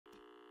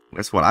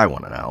That's what I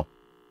want to know.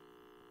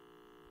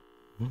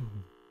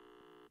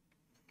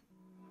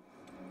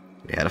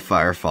 Yeah, the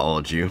fire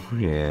followed you.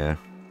 Yeah.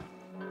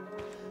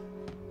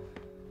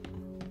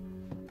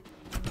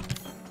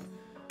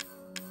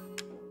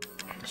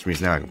 Which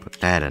means now I can put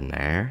that in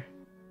there.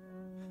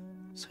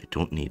 So I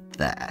don't need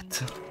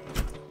that.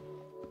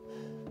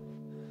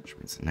 Which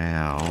means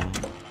now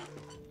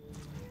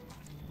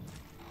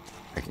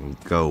I can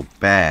go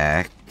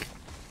back.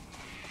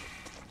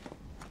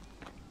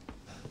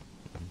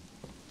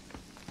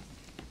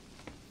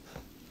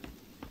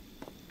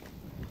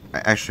 I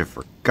actually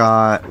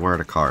forgot where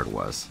the card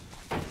was.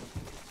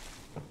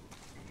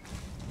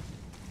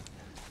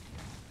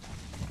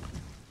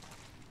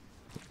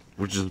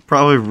 Which is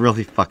probably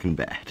really fucking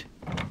bad.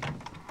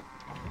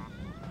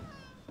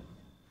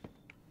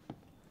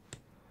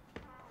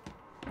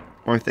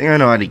 Well, I think I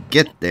know how to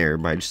get there,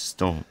 but I just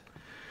don't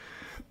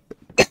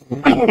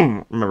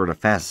remember the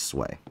fastest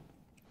way.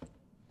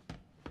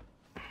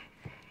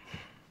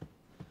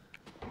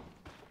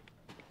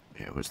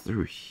 It was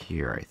through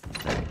here, I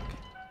think.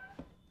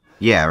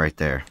 Yeah, right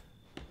there.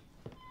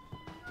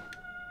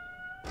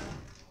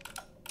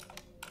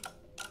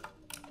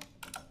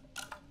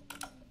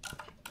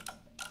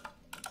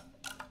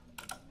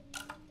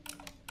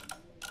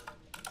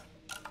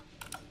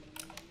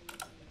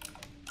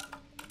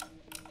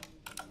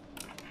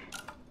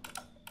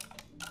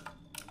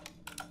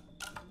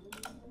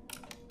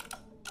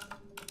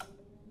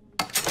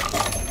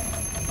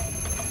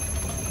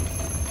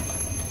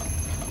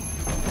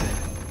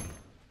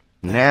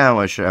 Now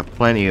I should have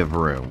plenty of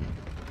room.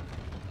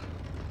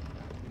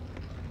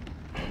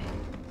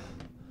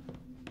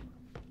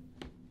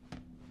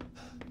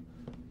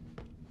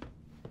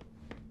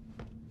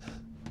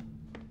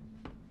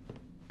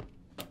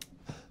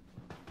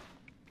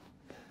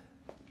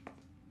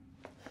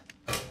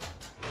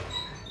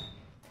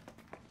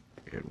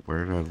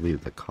 Where did I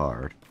leave the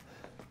card?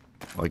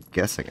 Well, I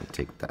guess I can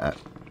take that.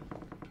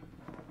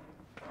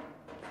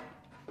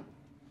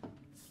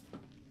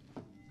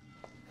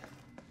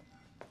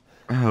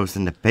 Oh, it's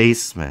in the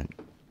basement.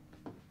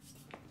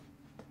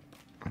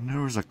 And there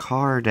was a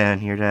card down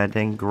here that I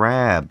didn't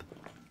grab.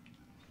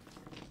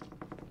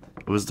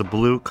 It was the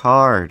blue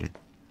card.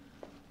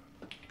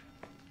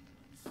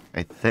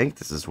 I think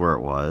this is where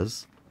it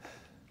was.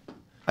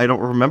 I don't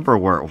remember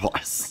where it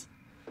was.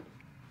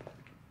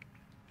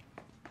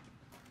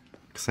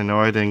 Because I know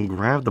I didn't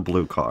grab the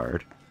blue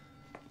card.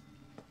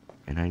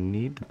 And I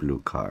need the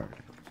blue card.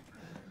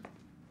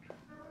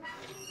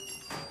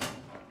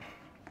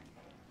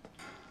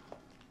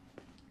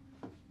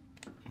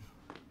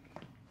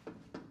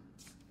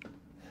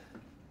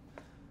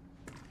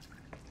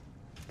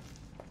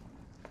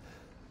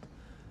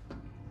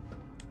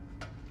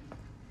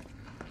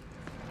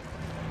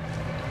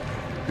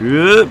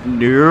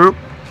 Nope.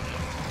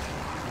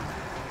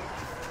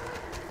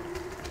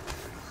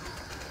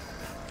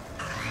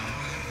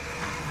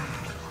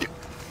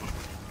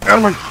 Out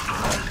of my...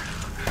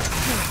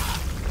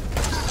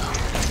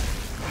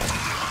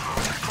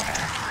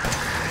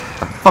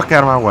 The fuck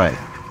out of my way.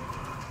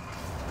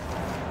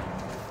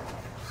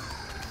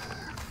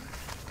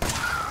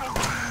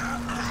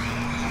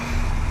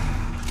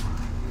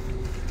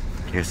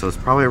 Okay, so it's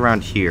probably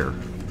around here.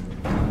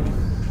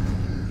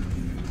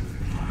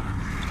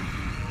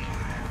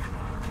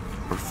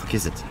 Where the fuck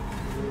is it?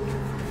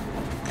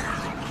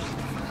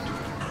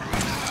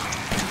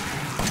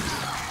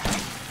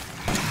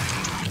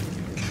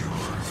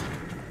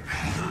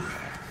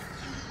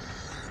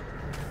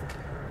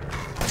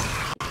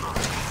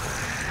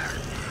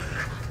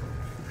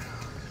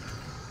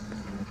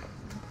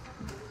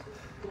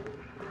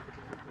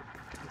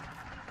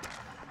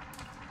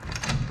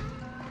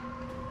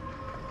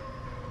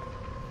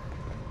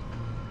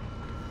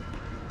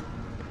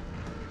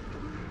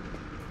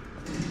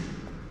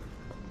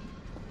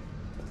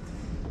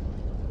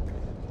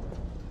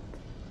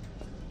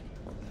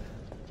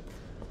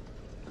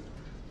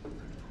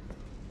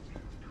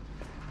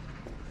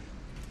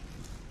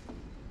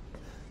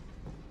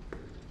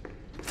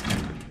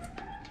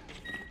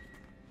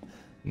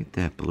 Need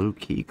that blue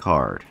key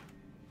card.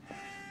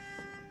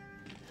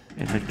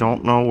 And I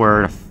don't know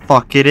where the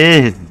fuck it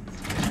is.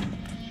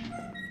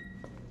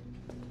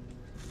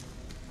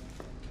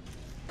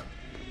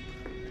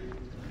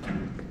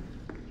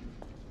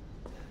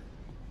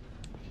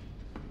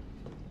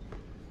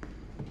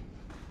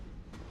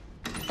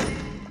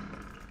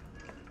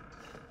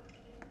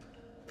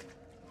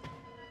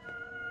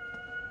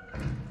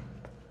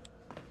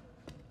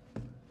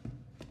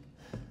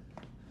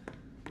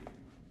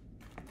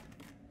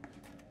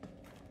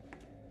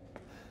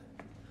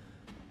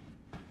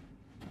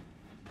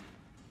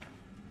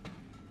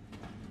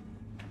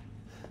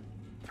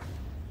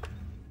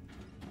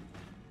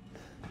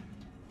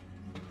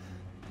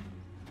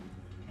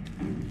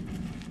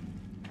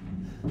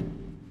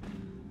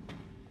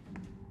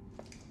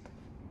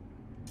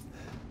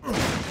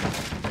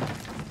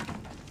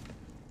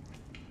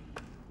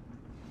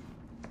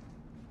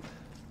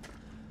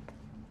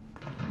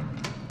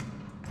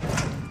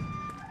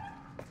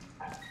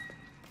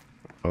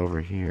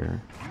 over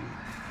here.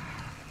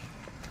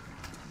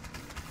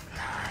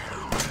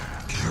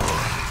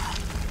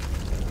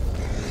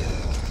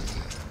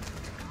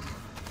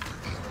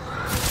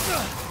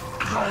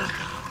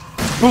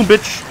 Boom,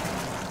 bitch!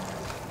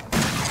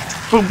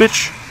 Boom,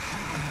 bitch!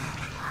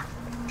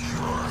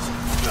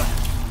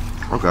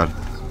 Oh god.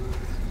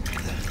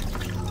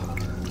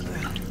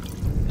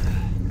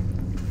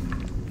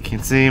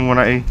 Can't see him when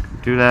I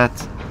do that.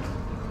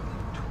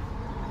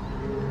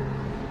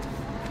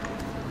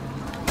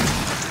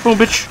 Boom,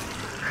 bitch!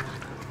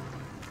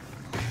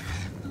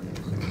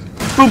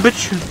 Boom,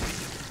 bitch!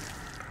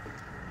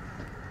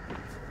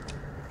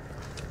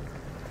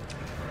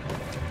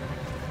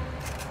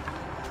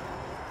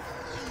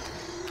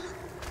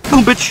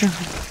 Boom,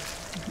 bitch!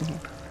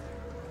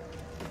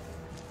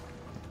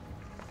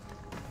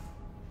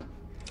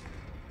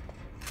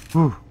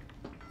 Whew.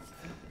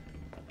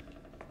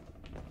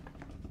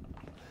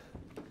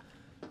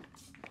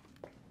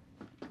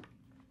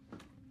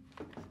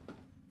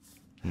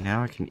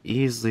 Now I can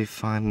easily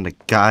find the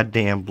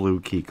goddamn blue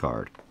key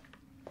card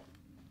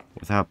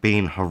without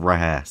being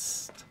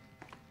harassed.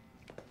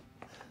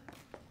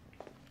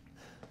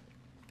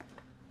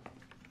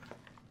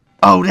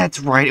 Oh, that's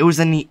right. It was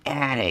in the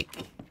attic.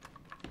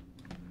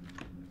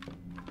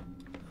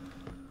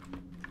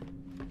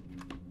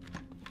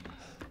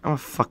 I'm a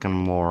fucking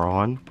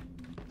moron.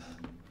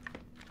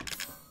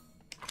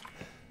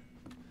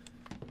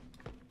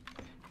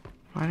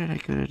 Why did I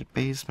go to the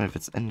basement if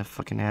it's in the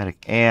fucking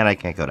attic? And I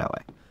can't go that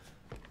way.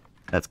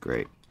 That's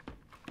great.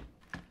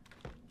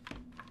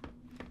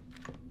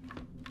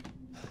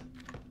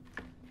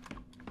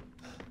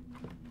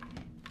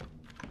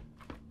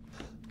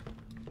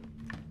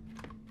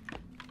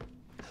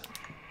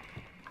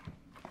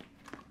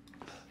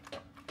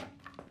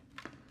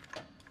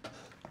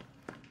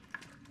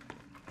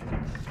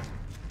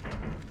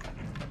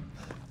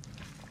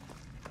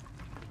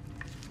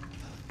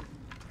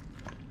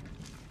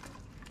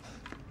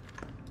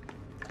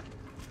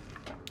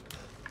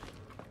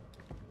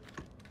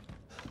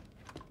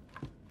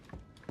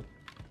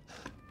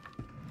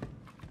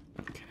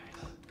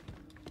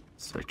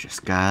 So I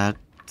just got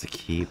to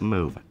keep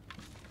moving.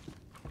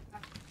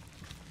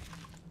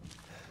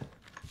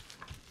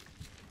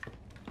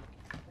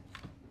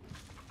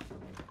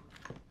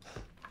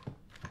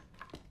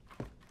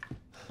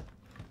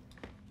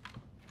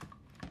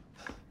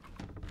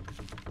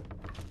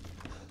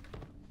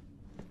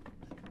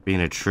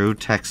 Being a true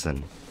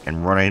Texan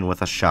and running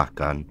with a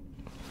shotgun.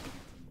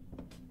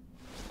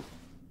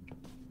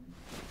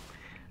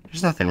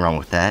 There's nothing wrong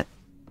with that.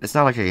 It's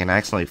not like I can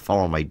accidentally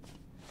fall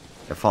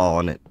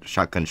and it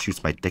shotgun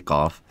shoots my dick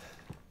off.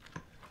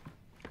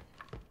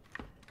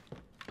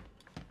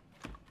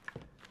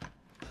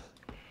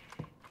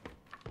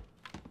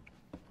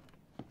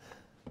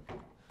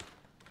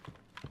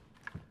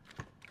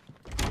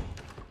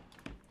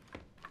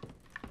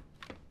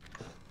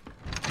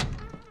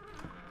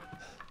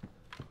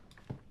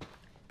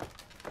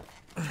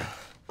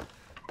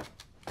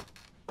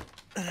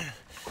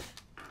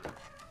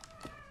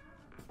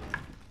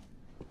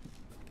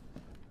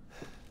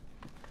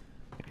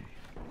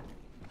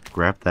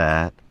 Grab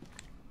that.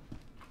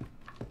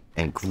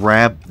 And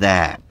grab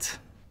that.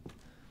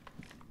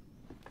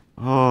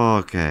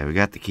 Okay, we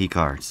got the key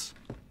cards.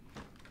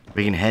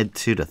 We can head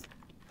to the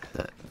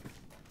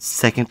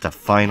second to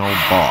final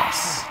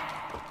boss.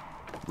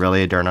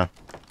 Really, Adurna?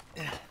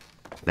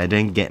 That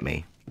didn't get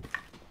me.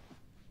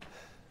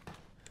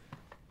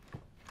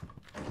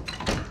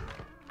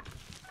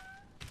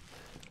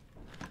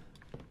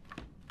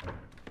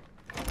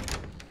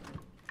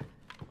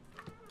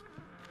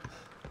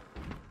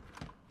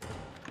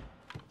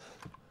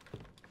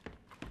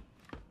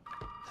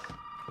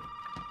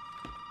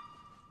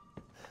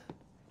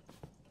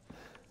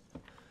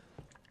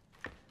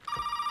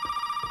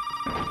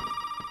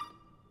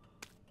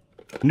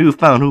 New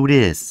phone, who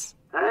this?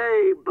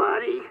 Hey,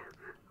 buddy.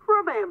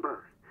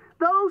 Remember,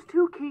 those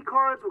 2 key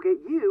cards will get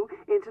you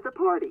into the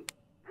party.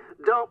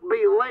 Don't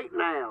be late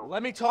now.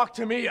 Let me talk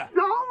to Mia.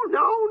 No!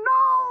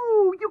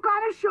 You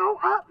gotta show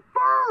up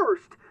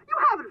first. You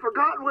haven't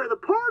forgotten where the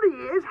party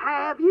is,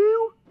 have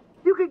you?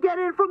 You can get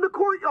in from the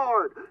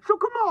courtyard. So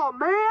come on,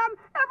 man.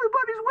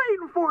 Everybody's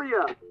waiting for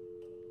you.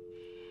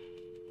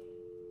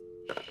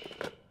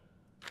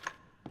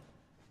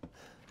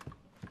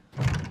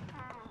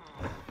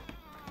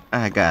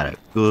 I got a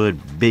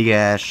good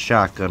big-ass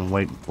shotgun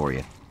waiting for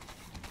you.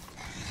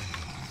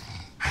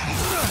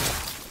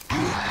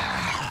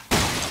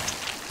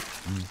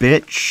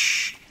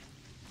 Bitch.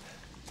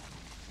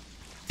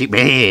 Too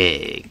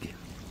big.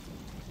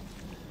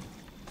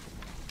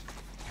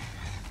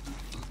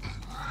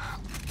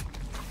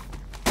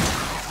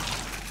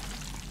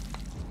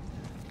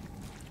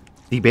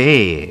 Too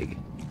big.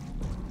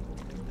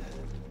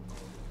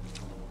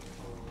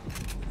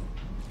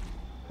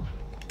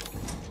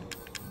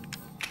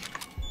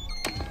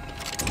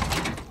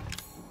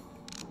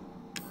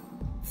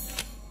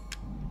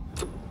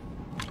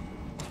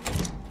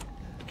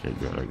 Okay,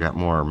 good. I got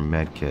more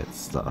medkit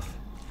stuff.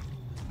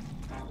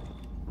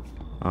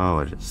 Oh,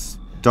 it is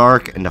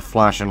dark and the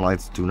flashing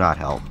lights do not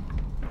help.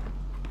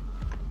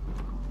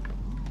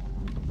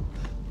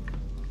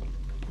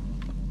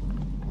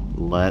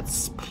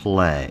 Let's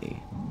play.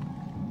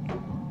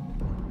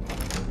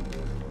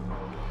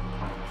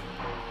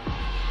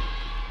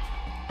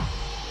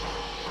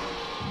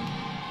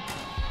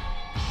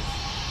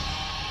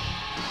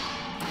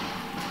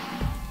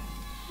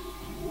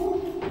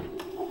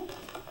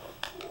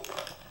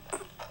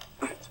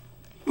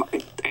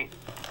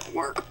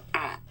 Work.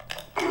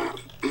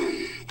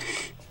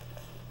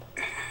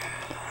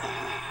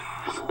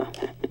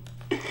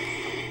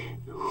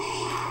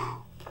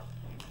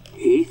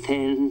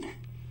 Ethan.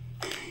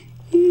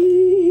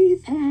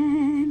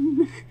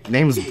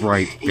 Name's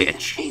Bright,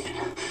 bitch. Ethan,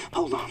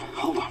 hold on.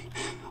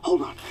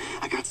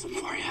 I got some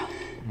for you.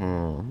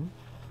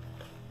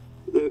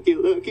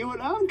 Looky what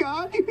I've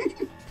got.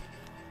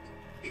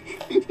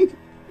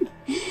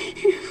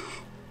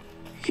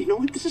 You know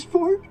what this is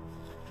for?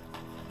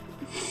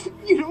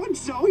 You know what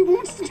Zoe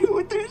wants to do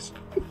with this?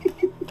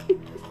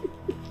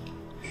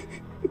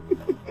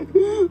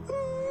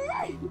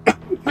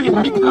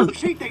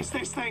 She thinks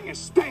this thing is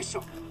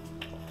special.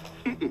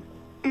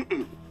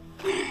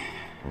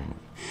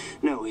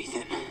 No,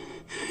 Ethan.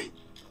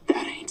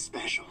 That ain't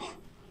special.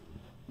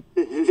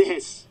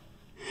 This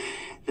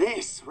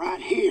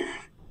right here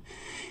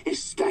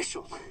is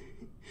special.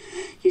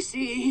 You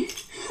see,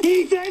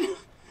 Ethan,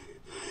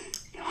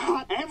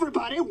 not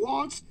everybody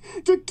wants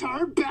to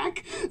turn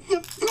back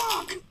the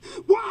clock.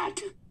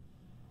 What?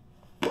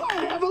 What,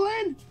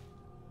 Evelyn?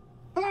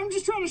 I'm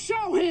just trying to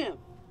show him.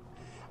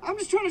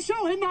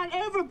 Not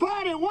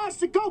everybody wants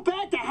to go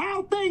back to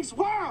how things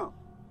were.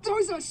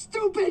 Those are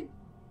stupid.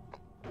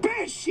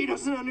 Bitch, she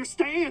doesn't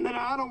understand that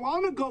I don't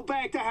want to go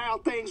back to how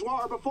things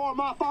were before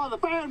my father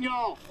found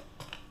y'all.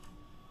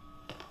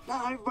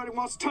 Not everybody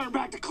wants to turn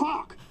back the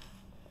clock.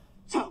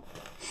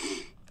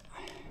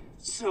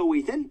 So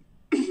Ethan,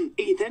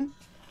 Ethan,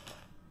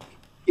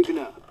 you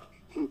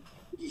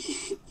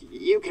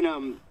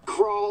can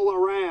crawl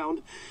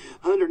around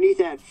underneath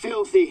that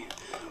filthy,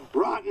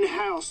 rotten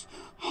house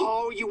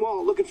all you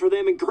want looking for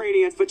them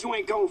ingredients, but you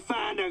ain't gonna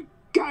find a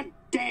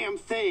goddamn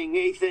thing,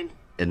 Ethan.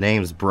 The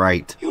name's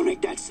Bright. You'll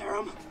make that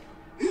serum?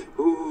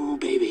 Ooh,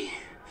 baby.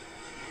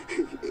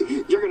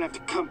 You're gonna have to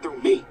come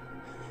through me.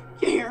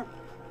 You hear?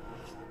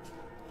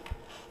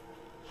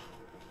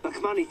 Now,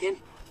 come on, Ethan.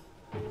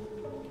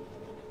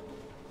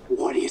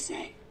 What do you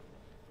say?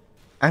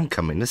 I'm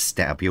coming to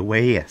stab your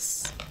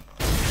ass.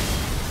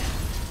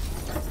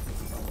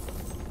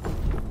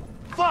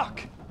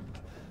 Fuck!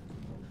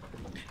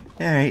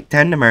 Alright,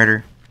 time to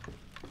murder.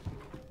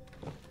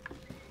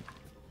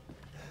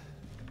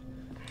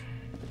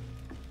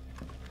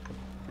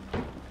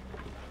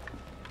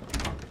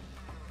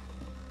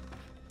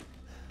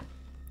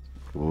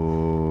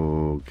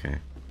 Okay.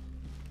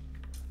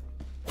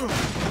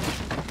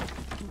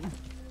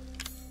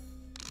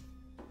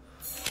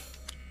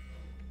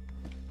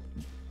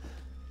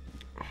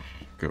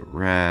 Go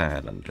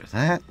right under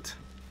that.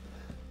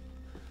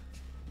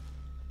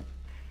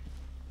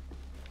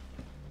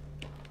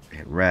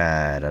 And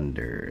right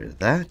under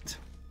that.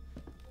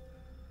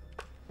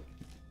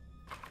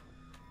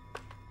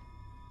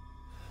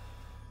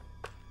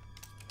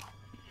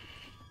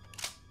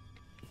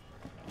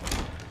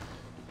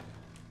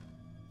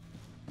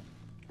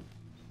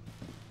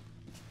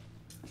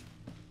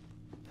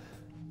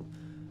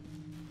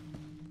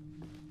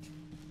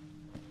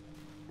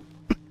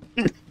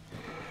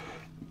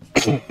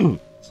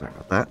 Sorry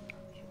about that.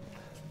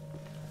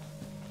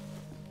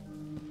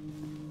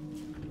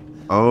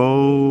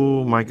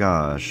 Oh my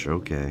gosh,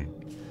 okay.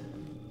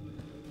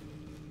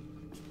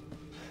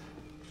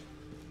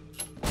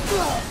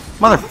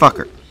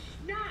 Motherfucker.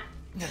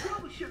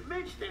 Probably should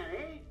mention that,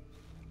 eh?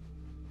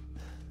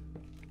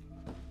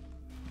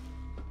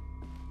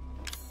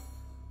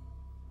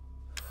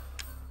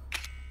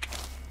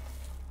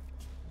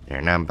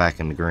 There, now I'm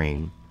back in the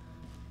green.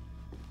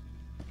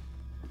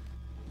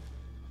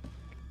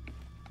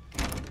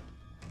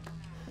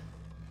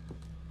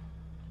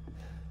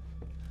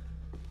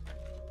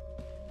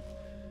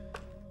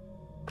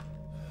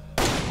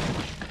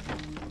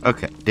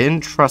 Okay,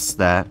 didn't trust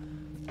that.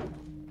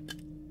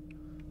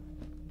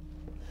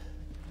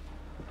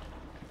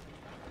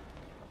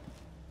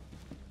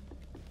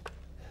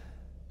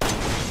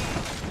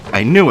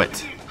 I knew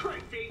it.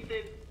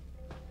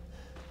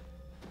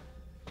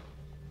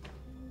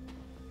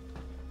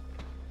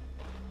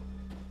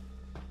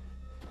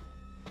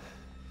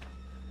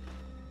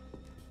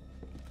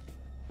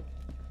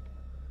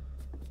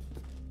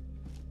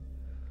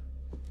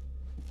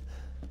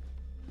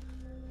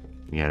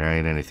 Yeah, there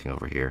ain't anything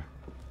over here.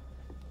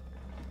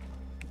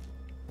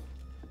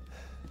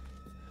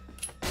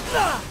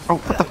 Oh,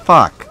 what the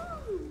fuck?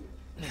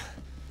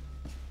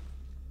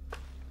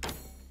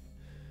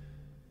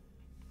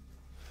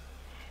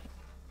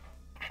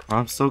 Well,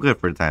 I'm still good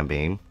for the time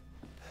being.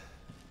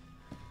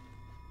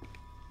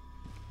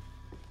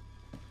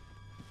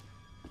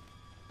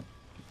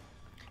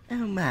 Oh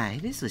my,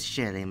 this was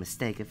surely a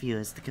mistake of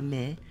yours to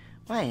commit.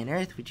 Why on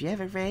earth would you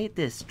ever raid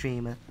this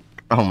streamer?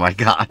 Oh my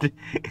god.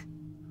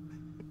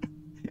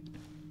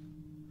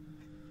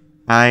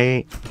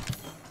 Hi.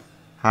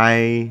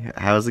 Hi.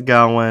 How's it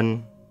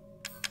going?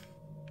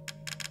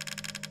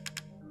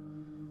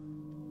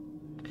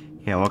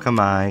 Yeah, welcome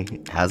by.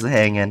 How's it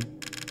hanging?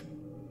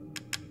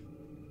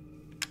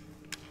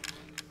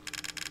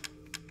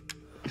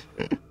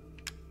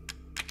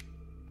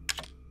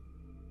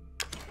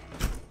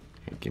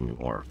 Give me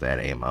more of that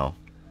ammo.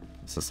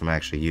 Since I'm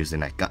actually using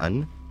that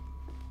gun.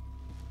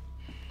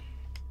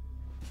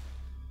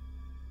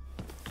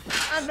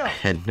 I know. I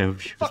had no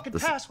views. Fucking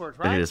password,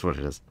 right? It is what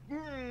it is.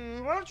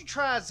 Why don't you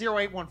try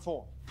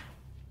 0814?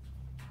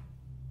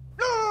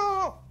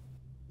 No!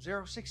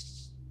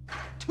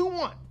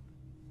 0621.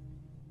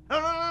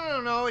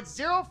 No, it's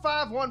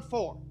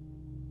 0514.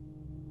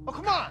 Oh,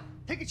 come on.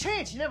 Take a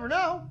chance. You never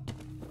know.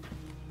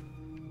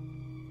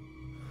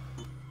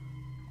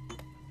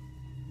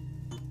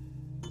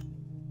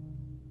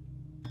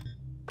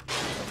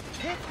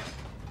 Tick,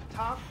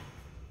 tock,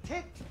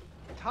 tick,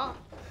 tock,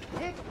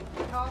 tick,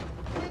 tock,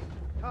 tick,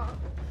 tock.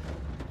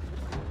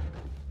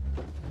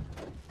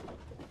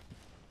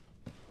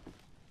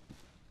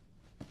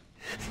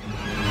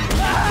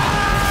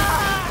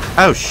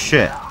 Oh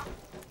shit.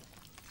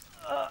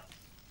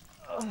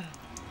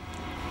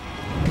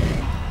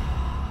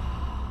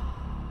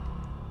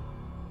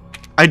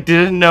 I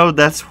didn't know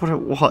that's what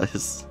it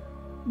was.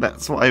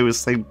 That's why I was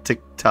saying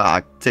tick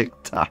tock, tick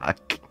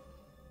tock.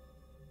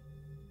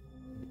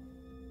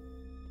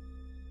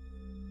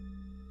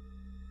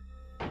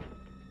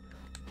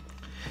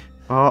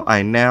 Well,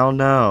 I now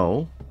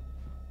know.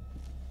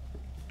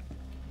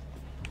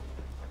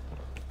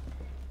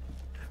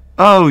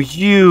 Oh,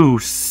 you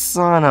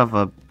son of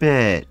a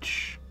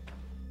bitch.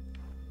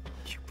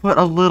 You put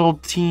a little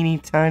teeny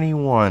tiny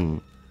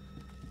one.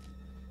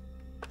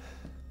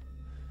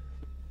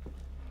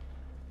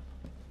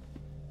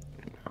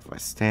 If I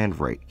stand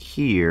right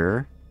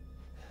here,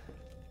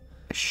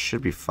 it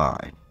should be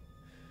fine.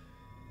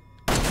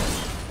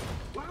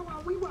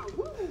 Wow,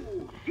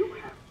 woo! You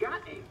have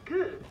got a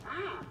good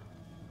eye.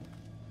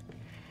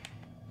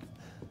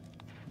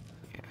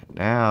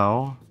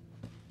 Now,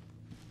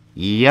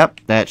 yep,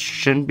 that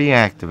shouldn't be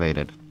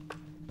activated.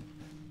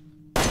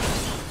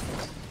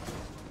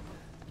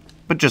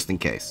 But just in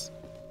case.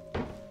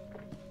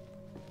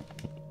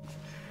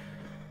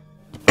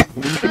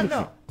 I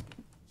know.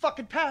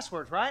 Fucking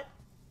password, right?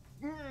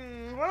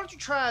 Why don't you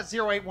try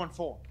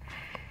 0814?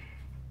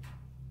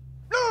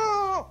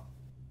 No!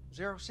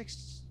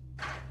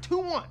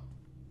 0621.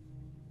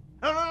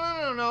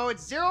 No,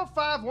 it's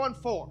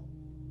 0514.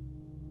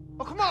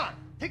 Oh, come on.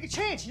 Take a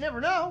chance. You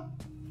never know.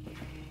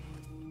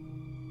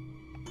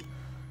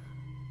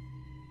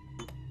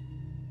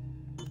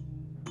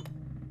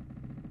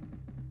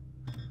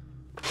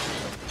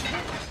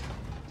 Tick,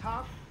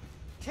 tock,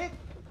 tick,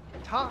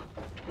 tock,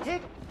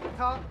 tick,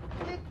 tock,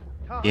 tick,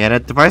 tock. Yeah,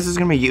 that device is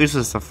gonna be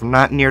useless if I'm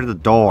not near the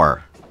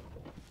door.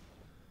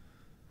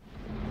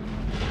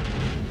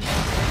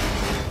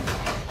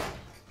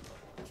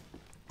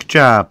 Good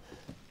job.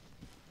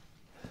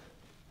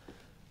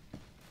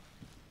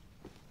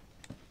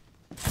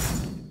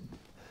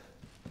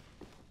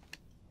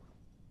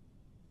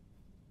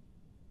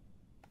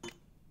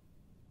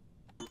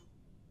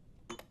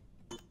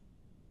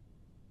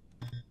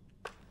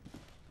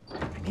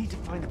 I need to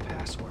find a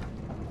password.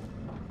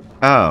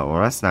 Oh,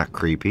 well that's not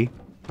creepy.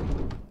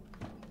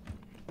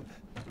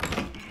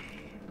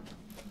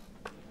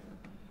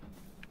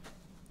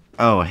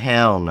 Oh,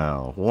 hell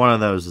no. One of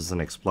those is an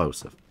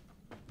explosive.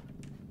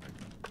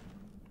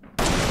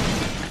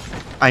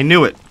 I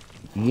knew it.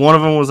 One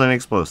of them was an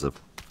explosive.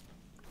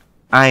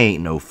 I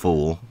ain't no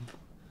fool.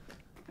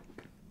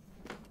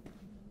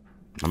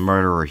 I'm a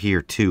murderer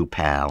here too,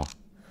 pal.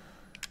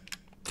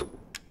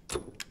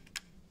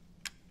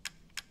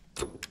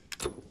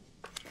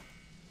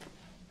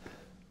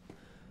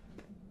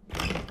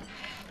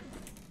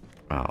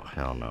 Oh,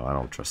 hell no. I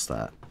don't trust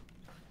that.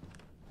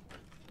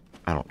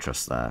 I don't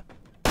trust that.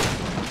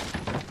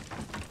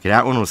 Okay,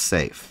 that one was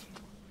safe.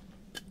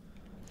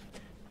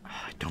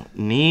 I don't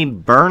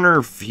need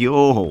burner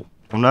fuel.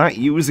 I'm not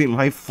using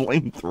my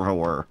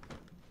flamethrower.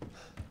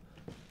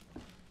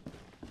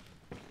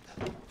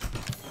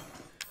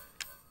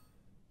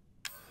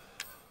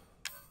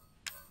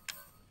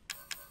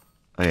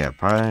 Oh yeah,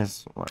 probably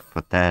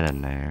put that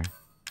in there.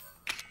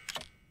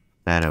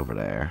 That over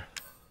there.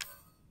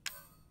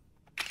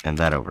 And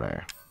that over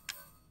there.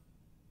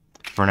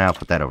 For now,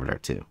 put that over there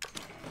too.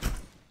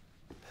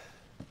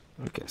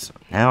 Okay, so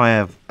now I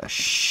have a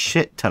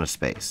shit ton of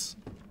space.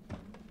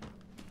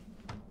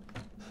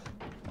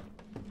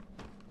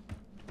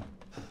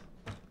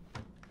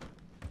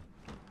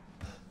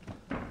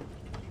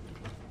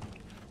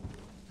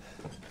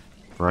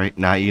 Right?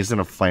 Not using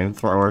a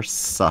flamethrower?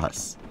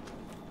 Sus.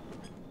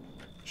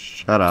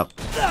 Shut up.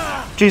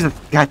 Jesus,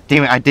 god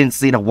damn it, I didn't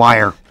see the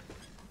wire.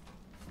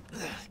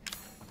 I'm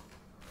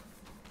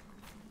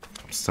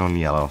still in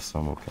yellow, so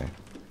I'm okay.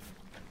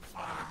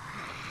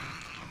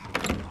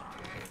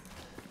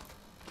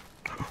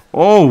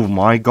 Oh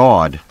my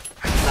god.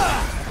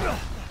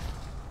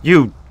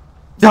 You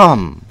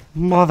dumb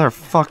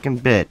motherfucking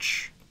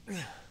bitch.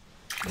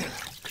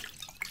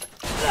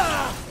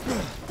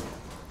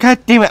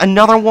 God damn it,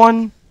 another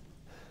one?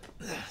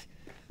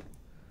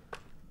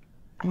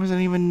 I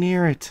wasn't even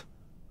near it.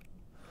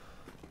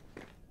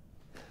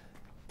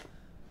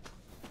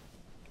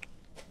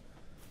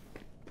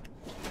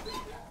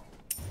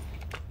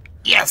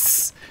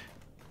 Yes!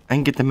 I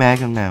can get the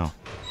Magnum now.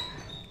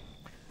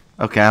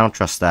 Okay, I don't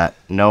trust that.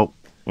 Nope.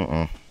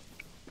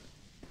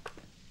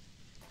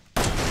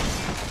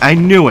 I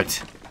knew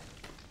it!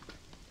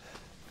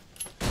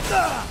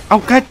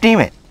 Oh, god damn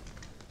it!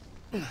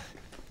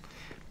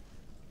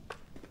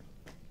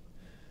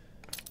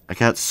 I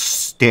got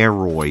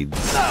steroids.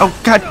 Oh,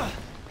 god!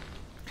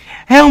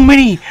 How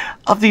many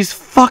of these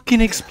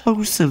fucking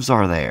explosives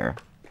are there?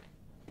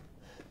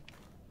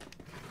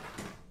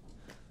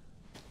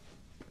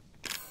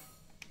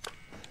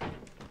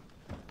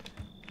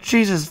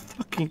 Jesus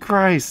fucking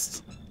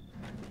Christ.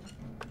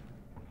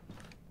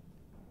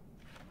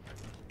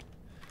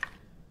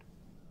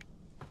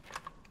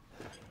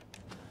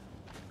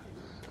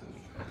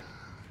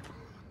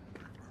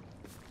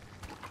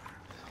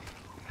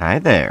 Hi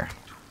there.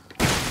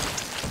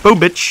 Boom,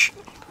 bitch.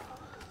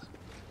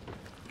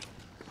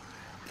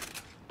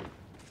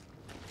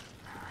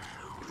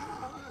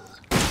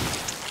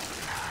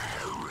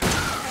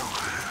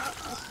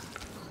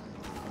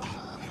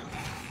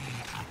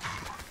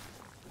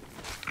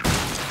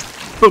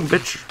 Boom,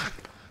 bitch.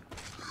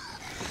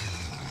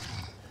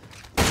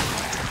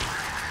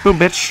 Boom,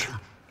 bitch.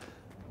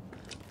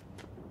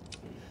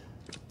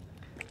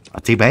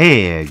 A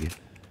teabag.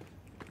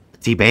 A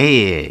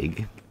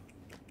teabag.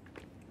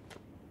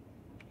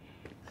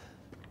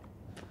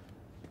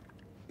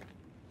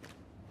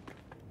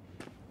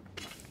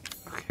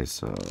 Okay,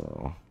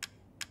 so...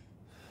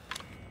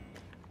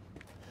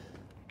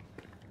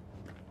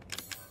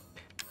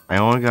 I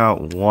only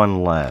got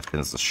one left, and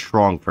it's a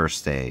strong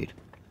first aid.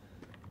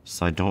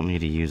 So I don't need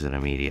to use it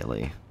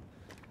immediately.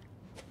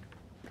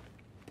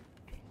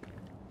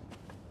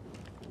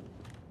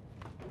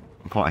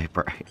 Why,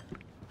 Brian?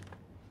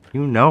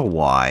 You know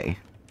why.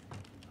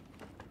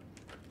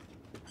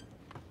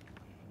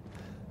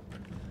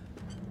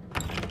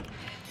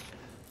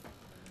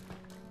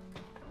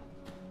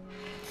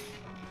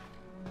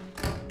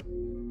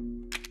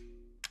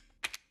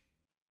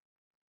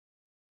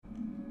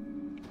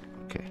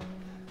 Okay.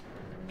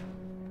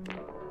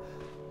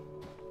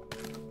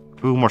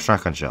 Ooh, more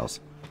shotgun shells.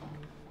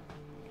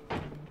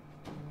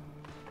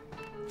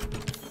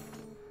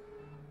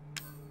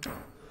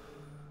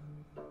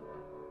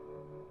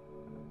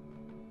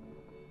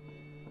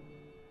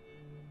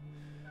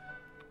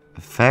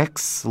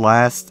 Effects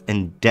last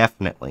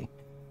indefinitely.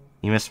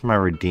 You missed my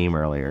redeem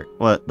earlier.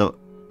 What the...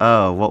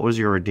 Oh, what was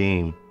your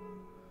redeem?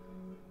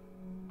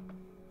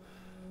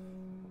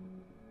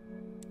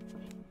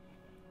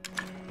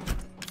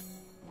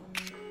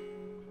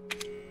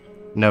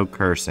 No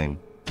cursing.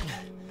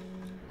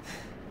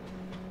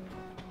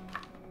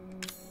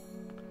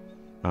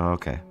 Oh,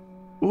 okay.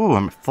 Ooh,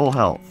 I'm at full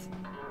health.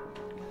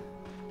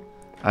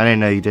 I didn't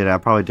know you did it. I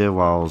probably did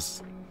while I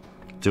was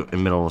in the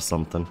middle of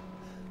something.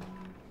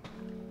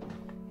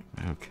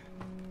 Okay.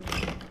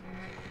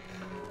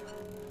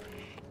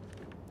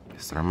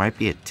 So there might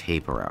be a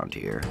tape around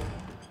here.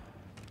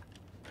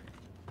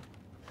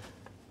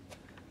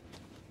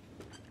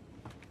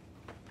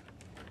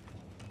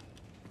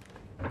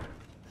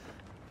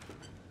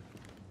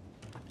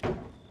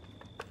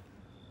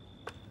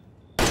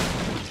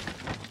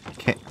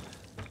 Okay.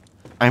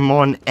 I'm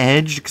on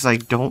edge because I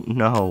don't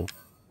know.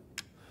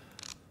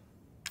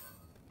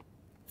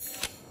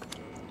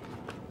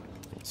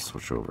 Let's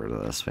switch over to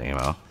this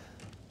ammo.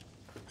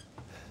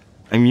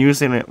 I'm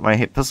using it, my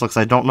hit pistol because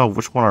I don't know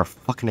which one are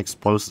fucking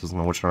explosives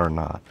and which are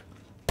not.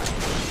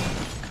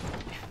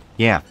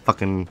 Yeah,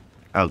 fucking...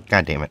 Oh,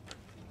 god damn it.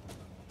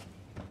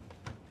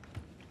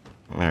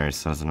 Alright,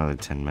 so that's another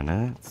 10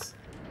 minutes.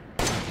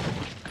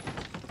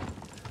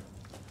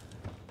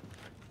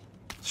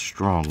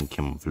 Strong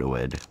chem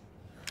fluid.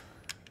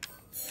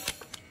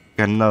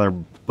 Got another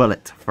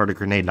bullet for the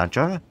grenade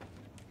launcher.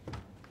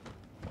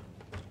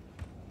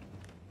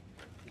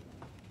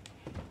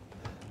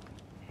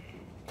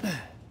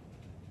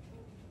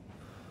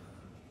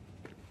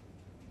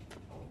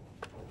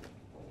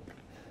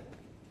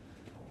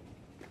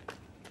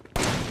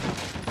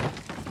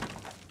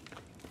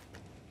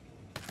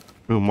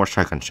 Ooh, more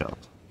shotgun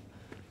shells.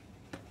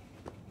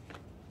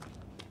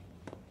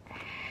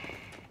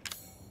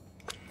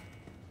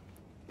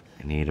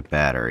 I need a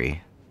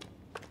battery.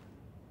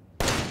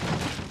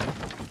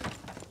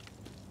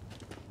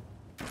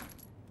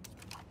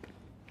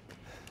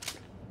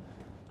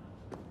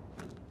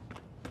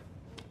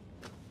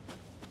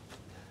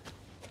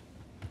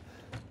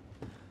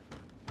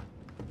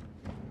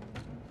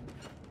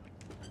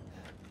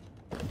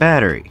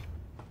 Battery.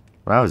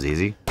 Well, that was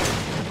easy.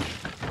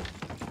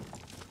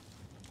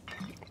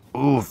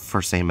 Ooh,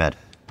 first aid med.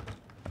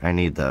 I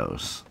need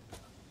those.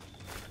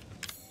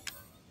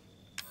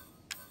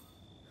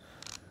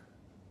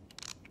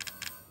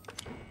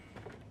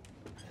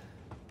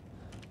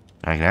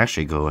 I can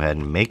actually go ahead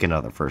and make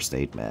another first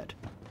aid med.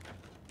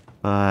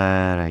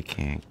 But I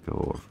can't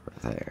go over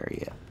there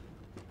yet.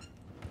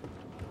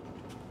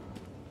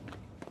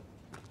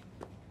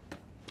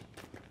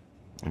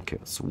 Okay,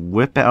 let's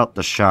whip out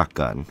the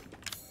shotgun.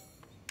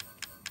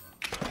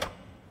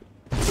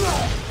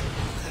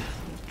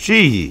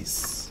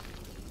 Jeez.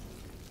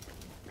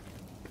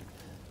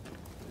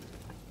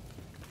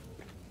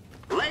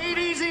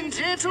 Ladies and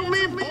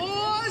gentlemen,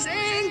 boys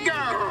and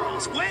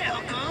girls,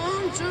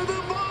 welcome to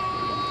the bonfire!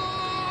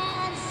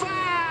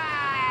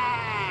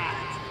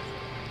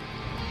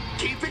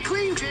 Keep it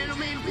clean,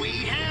 gentlemen. We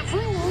have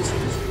rules.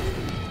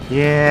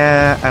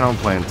 Yeah, I don't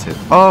plan to.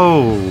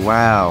 Oh,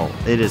 wow.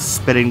 It is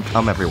spitting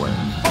cum everywhere.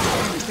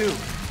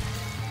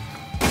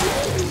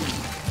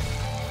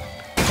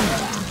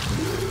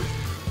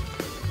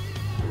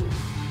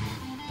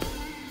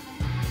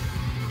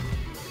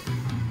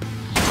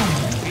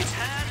 It's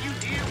how you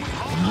deal with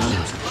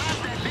hardships in life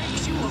that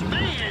makes you a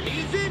man,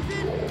 Ethan.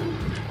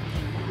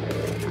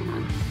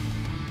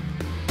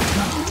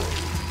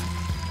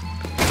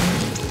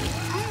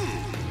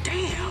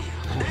 Damn,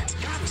 that's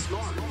kinda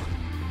smart.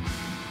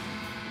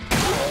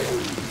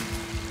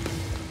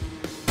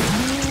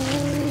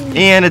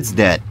 And it's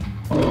dead.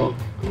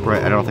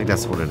 Right, I don't think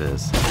that's what it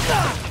is.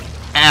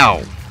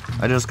 Ow!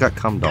 I just got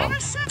cummed on.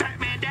 Fat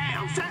man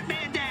down, fat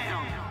man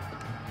down.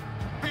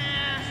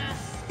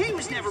 He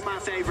was never my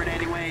favorite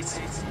anyways.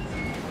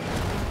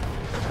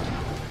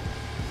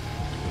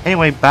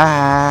 Anyway,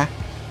 bye.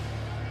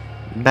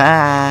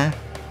 Bye.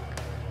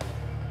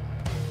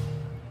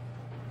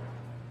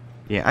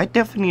 Yeah, I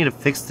definitely need to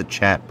fix the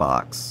chat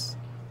box.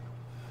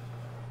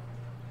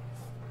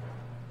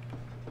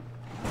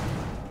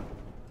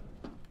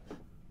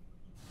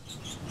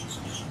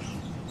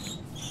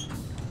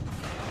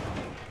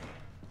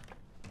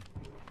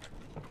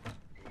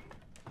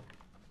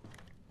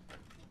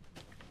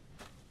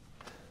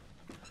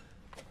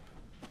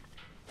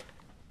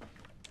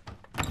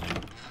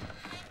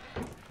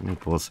 How many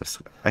bullets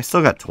I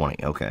still got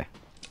 20, okay.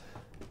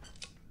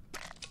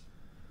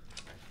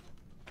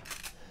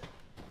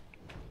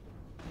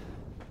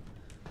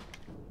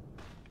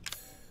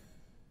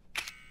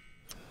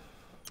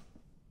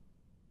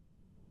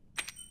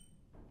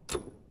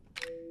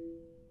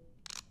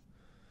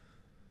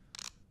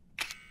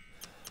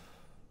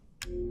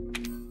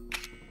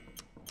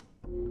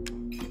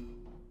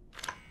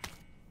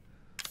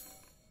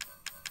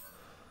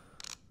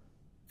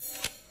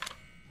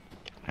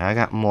 I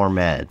got more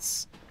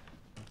meds,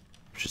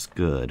 which is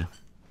good.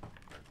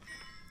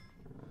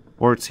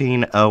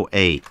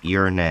 1408,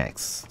 you're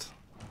next.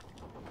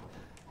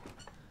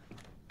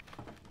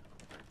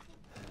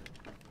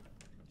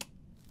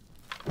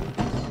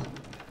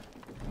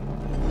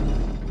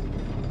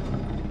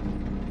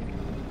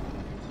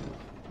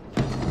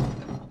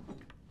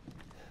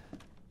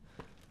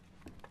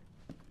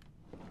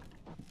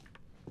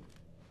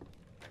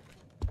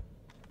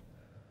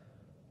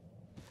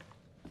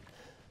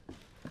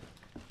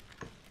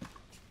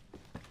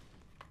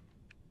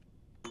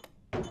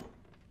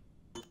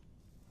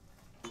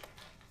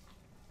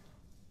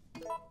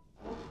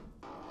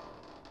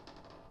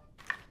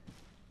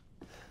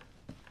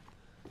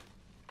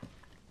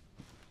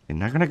 I'm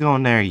not gonna go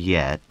in there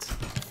yet. See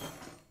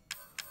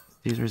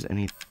if there's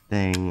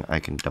anything I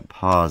can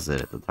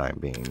deposit at the time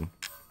being.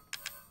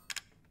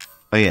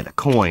 Oh yeah, the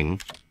coin.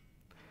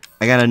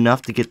 I got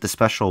enough to get the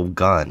special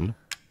gun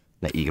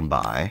that you can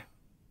buy.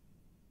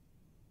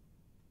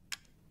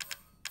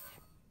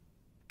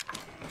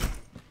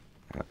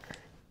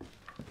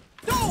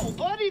 No,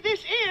 buddy,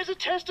 this is a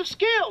test of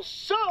skills,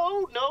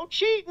 so no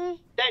cheating.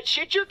 That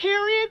shit you're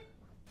carrying,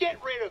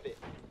 get rid of it.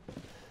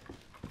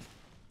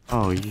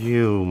 Oh,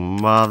 you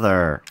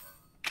mother.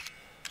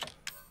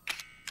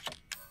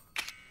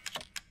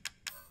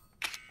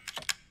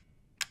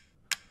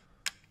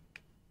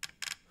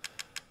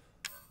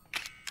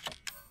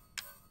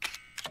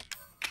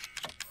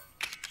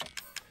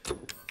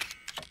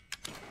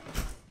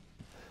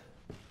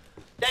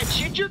 That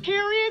shit you're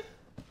carrying,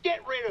 get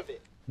rid of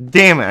it.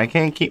 Damn it, I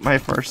can't keep my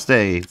first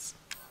aids.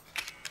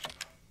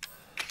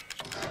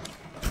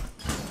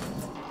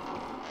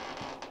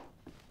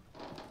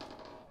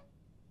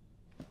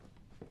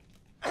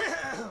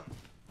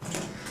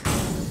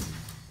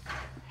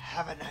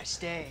 Have a nice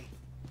day.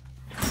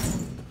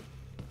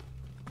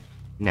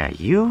 Now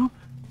you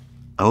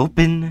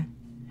open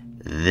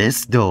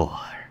this door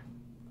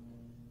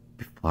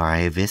before I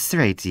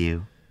eviscerate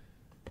you.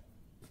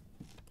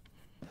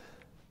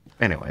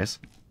 Anyways.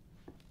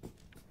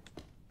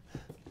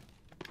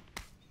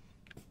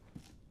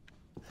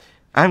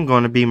 I'm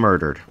going to be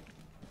murdered.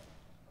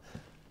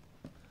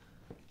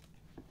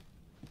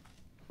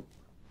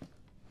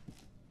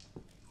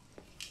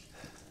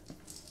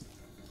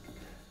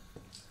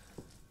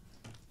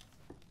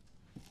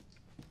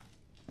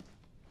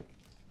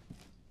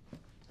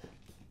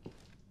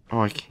 Oh,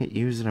 I can't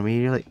use it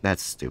immediately?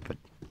 That's stupid.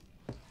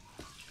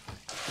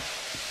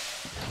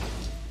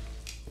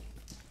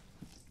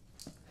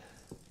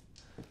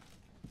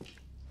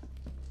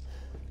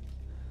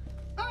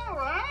 All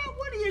right,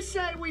 what are you you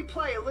say we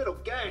play a little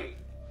game?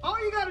 All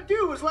you gotta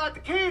do is light the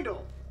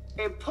candle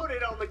and put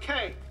it on the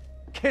cake.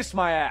 Kiss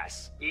my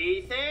ass.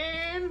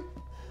 Ethan,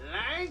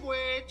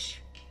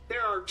 language.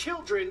 There are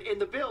children in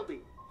the building.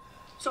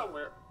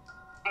 Somewhere.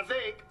 I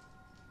think.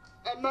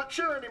 I'm not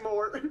sure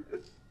anymore.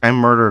 I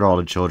murdered all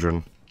the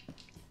children.